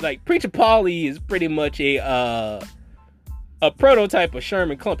 Like Preacher Paulie is pretty much a prototype of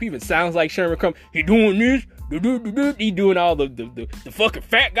Sherman Klump. He even sounds like Sherman Klump. He doing this. He doing all the fucking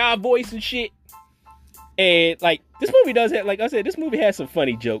fat guy voice and shit. And like this movie does have, like I said, this movie has some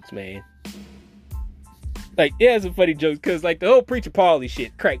funny jokes, man. Like it has some funny jokes, because like the whole Preacher Paulie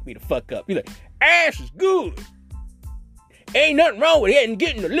shit cracked me the fuck up. He's like, ass is good. Ain't nothing wrong with it and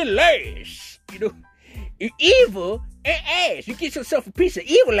getting a little ass. You know, you're evil and ass. You get yourself a piece of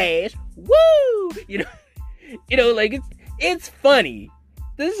evil ass. Woo! You know, like it's funny.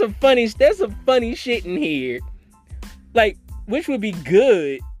 There's some funny shit in here. Like, which would be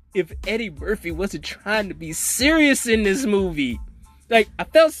good if Eddie Murphy wasn't trying to be serious in this movie. Like, I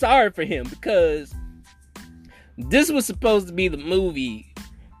felt sorry for him, because this was supposed to be the movie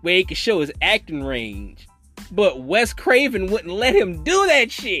where he could show his acting range. But Wes Craven wouldn't let him do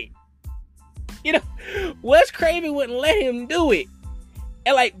that shit. You know, Wes Craven wouldn't let him do it.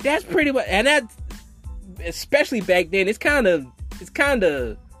 And like, that's pretty much, and that's, especially back then, it's kind of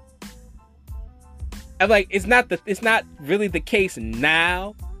I'm like, it's not really the case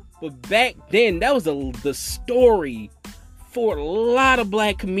now, but back then that was the story for a lot of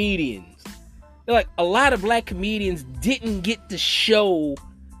black comedians. Like a lot of black comedians didn't get to show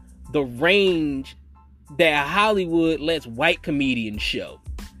the range that Hollywood lets white comedians show.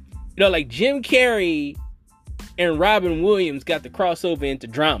 You know, like Jim Carrey and Robin Williams got the crossover into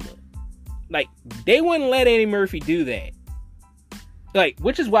drama. Like they wouldn't let Eddie Murphy do that. Like,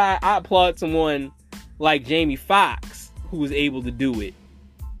 which is why I applaud someone like Jamie Foxx who was able to do it.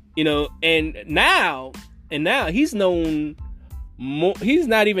 You know, and now he's known more. He's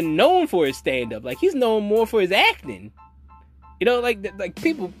not even known for his stand-up. Like he's known more for his acting. You know, like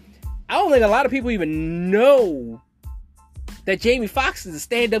people. I don't think a lot of people even know that Jamie Foxx is a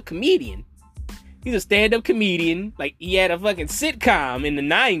stand-up comedian. He's a stand-up comedian. Like he had a fucking sitcom in the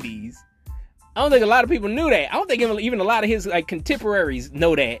 90s. I don't think a lot of people knew that. I don't think even a lot of his like contemporaries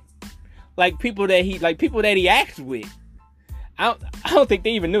know that. Like people that he acts with. I don't think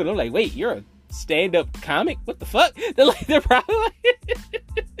they even knew. They're like, wait, you're a stand-up comic? What the fuck? They're probably like,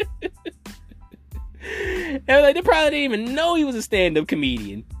 they probably didn't even know he was a stand-up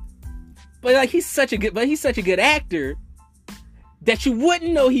comedian. But like he's such a good actor that you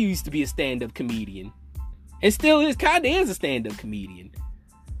wouldn't know he used to be a stand-up comedian. And still kind of is a stand-up comedian.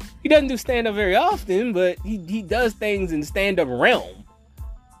 He doesn't do stand-up very often, but he does things in the stand-up realm.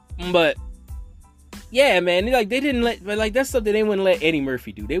 But yeah, man, like they didn't let, but like that's something they wouldn't let Eddie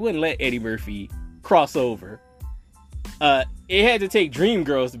Murphy do. They wouldn't let Eddie Murphy cross over. It had to take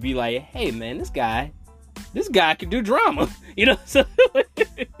Dreamgirls to be like, hey man, this guy, this guy can do drama, so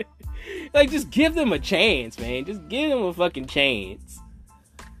like, just give them a chance, man. Just give them a fucking chance.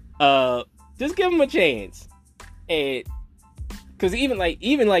 Just give them a chance. And because even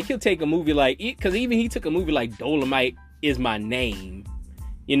he'll take a movie like, because even he took a movie like Dolomite Is My Name,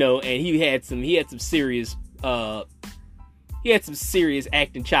 and he had some serious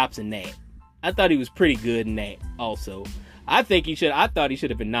acting chops in that. I thought he was pretty good in that also. I thought he should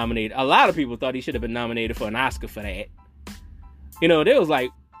have been nominated. A lot of people thought he should have been nominated for an Oscar for that. There was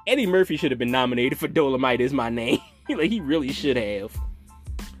like, Eddie Murphy should have been nominated for Dolomite Is My Name. Like, he really should have.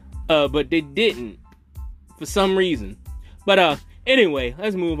 But they didn't for some reason. But anyway,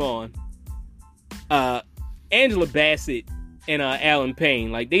 let's move on. Angela Bassett and Alan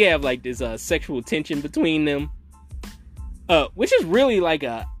Payne, like, they have like this sexual tension between them, which is really like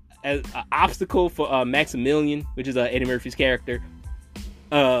a obstacle for Maximilian, which is Eddie Murphy's character.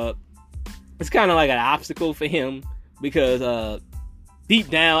 It's kind of like an obstacle for him because deep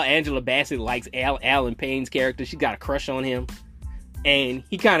down, Angela Bassett likes Alan Payne's character. She got a crush on him, and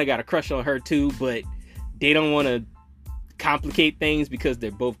he kind of got a crush on her too, but they don't want to complicate things because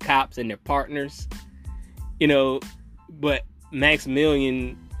they're both cops and they're partners, but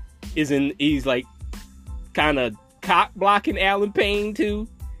Maximilian he's like kind of cock blocking Alan Payne too,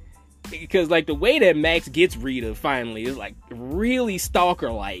 because like the way that Max gets Rita finally is like really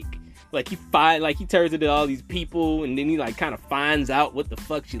stalker like he turns into all these people, and then he like kind of finds out what the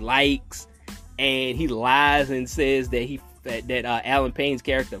fuck she likes, and he lies and says that Alan Payne's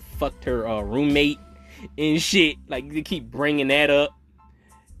character fucked her roommate and shit. Like, they keep bringing that up,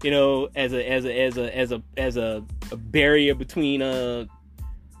 as a barrier between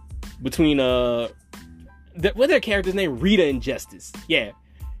what's their character's name? Rita and Justice. Yeah,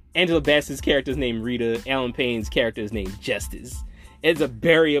 Angela Bassett's character's name Rita. Alan Payne's character's name Justice. It's a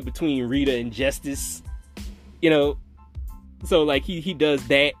barrier between Rita and Justice, so like he does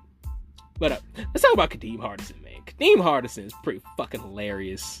that. But let's talk about Kadeem Hardison, man. Kadeem Hardison is pretty fucking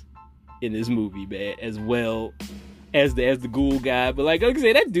hilarious in this movie, man, as well as the ghoul guy. But like I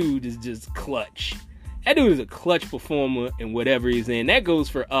said, that dude is just clutch. That dude is a clutch performer in whatever he's in. That goes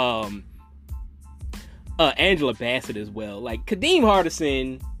for Angela Bassett as well. Like, Kadeem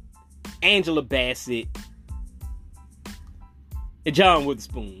Hardison, Angela Bassett, and John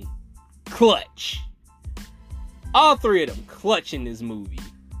Witherspoon, clutch. All three of them clutch in this movie.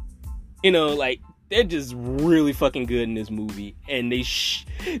 Like, they're just really fucking good in this movie, and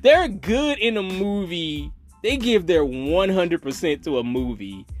they're good in a movie. They give their 100% to a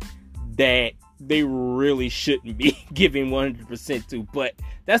movie that they really shouldn't be giving 100% to, but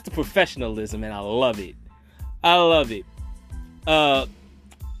that's the professionalism, and I love it.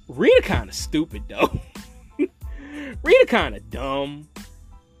 Rita kind of stupid though. Rita kind of dumb,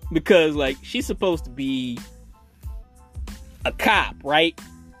 because like, she's supposed to be a cop, right?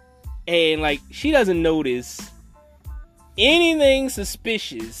 And like, she doesn't notice anything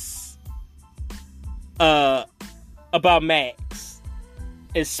suspicious about Max,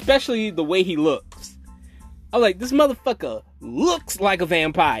 especially the way he looks. I'm like, this motherfucker looks like a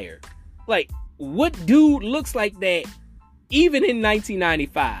vampire. Like, what dude looks like that even in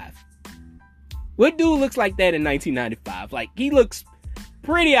 1995? What dude looks like that in 1995? Like, he looks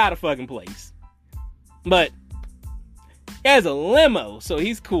pretty out of fucking place. But he has a limo, so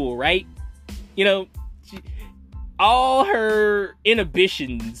he's cool, right? All her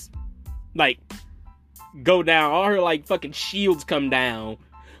inhibitions, like, go down. All her, like, fucking shields come down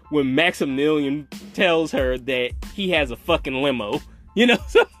when Maximilian tells her that he has a fucking limo.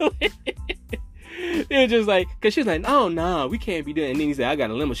 So it's just like, because she's like, oh, no, we can't be doing it. And then he said, I got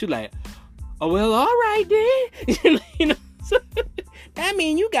a limo. She's like, oh, well, all right, then. So that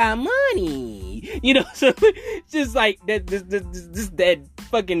mean you got money. So it's just like that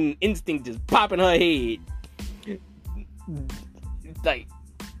fucking instinct just popping her head. Like,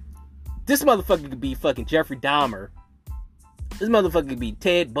 this motherfucker could be fucking Jeffrey Dahmer. This motherfucker could be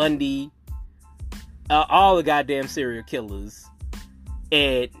Ted Bundy. All the goddamn serial killers.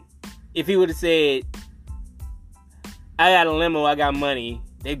 And if he would have said, I got a limo, I got money,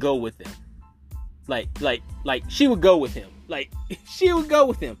 they'd go with him. Like, she would go with him. Like, she would go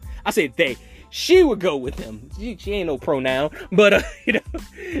with him. I said they. She would go with him. She ain't no pronoun. But,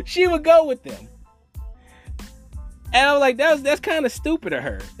 she would go with him. And I was like, that's kind of stupid of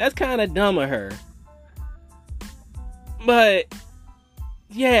her. That's kind of dumb of her. But,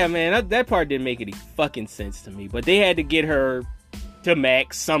 yeah, man, that part didn't make any fucking sense to me. But they had to get her to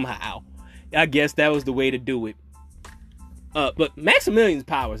Max somehow. I guess that was the way to do it. But Maximilian's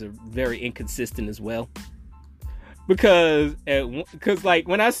powers are very inconsistent as well. Because like,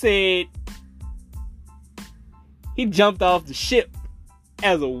 when I said He jumped off the ship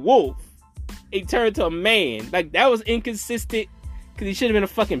as a wolf. He turned to a man. Like, that was inconsistent because he should have been a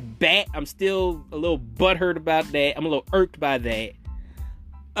fucking bat. I'm still a little butthurt about that. I'm a little irked by that.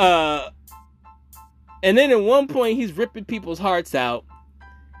 And then at one point, he's ripping people's hearts out.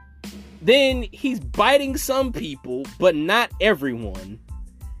 Then he's biting some people, but not everyone.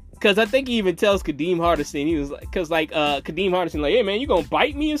 Because I think he even tells Kadeem Hardison, he was like, Kadeem Hardison, like, hey man, you gonna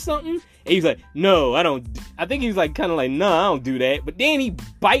bite me or something? And he's like, no, I don't. I think he's like, kind of like, no, I don't do that. But then he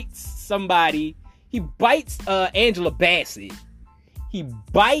bites somebody. He bites Angela Bassett. He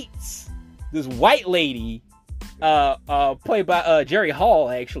bites this white lady, played by Jerry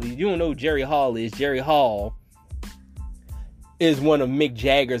Hall, actually. You don't know who Jerry Hall is. Jerry Hall is one of Mick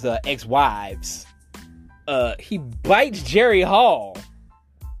Jagger's ex-wives. He bites Jerry Hall.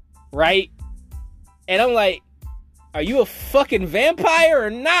 Right? And I'm like, are you a fucking vampire or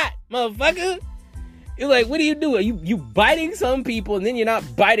not, motherfucker? You're like, what are you doing? You biting some people and then you're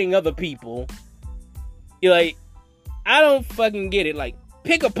not biting other people. You're like, I don't fucking get it. Like,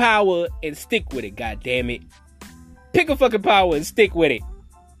 pick a power and stick with it, goddammit. Pick a fucking power and stick with it.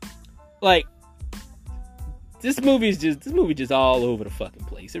 Like, this movie just all over the fucking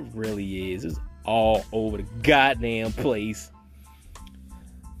place. It really is. It's all over the goddamn place.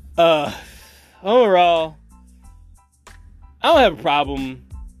 Overall, I don't have a problem.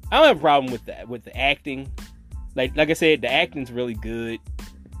 I don't have a problem with that, with the acting. Like I said, the acting's really good.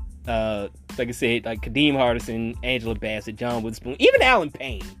 Like I said, like Kadeem Hardison, Angela Bassett, John Witherspoon, even Alan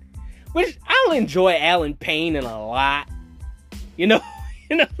Payne. Which I don't enjoy Alan Payne in a lot. You know.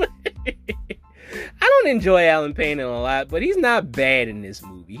 I don't enjoy Alan Payne in a lot, but he's not bad in this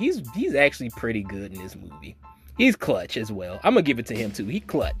movie. He's actually pretty good in this movie. He's clutch as well. I'm gonna give it to him too. He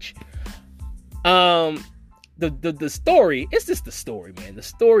clutch. The story, it's just the story, man. The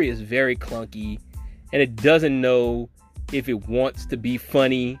story is very clunky, and it doesn't know if it wants to be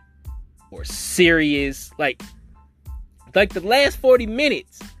funny or serious. Like the last 40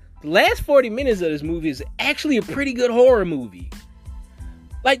 minutes. The last 40 minutes of this movie is actually a pretty good horror movie.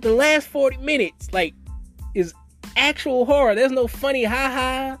 Like, the last 40 minutes, like, is actual horror. There's no funny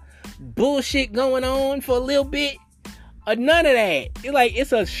ha-ha bullshit going on for a little bit. Or none of that.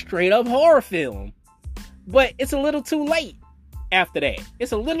 It's a straight up horror film. But it's a little too late after that.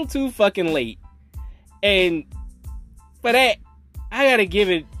 It's a little too fucking late. And for that,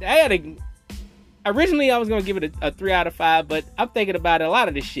 originally I was going to give it a 3 out of 5, but I'm thinking about it. A lot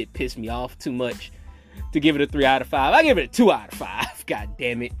of this shit pissed me off too much to give it a 3 out of 5. I give it a 2 out of 5. God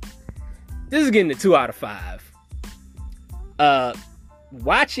damn it. This is getting a 2 out of 5.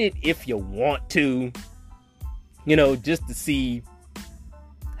 Watch it if you want to. You know, just to see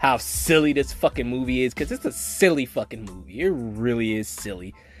how silly this fucking movie is. Because it's a silly fucking movie. It really is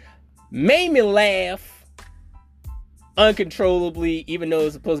silly. Made me laugh uncontrollably, even though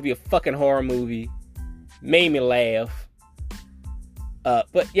it's supposed to be a fucking horror movie. Made me laugh.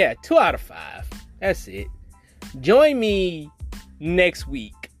 But yeah, 2 out of 5. That's it. Join me next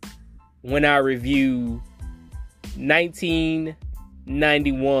week when I review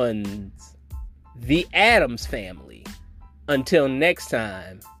 1991's The Addams Family. Until next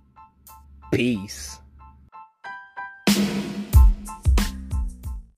time, peace.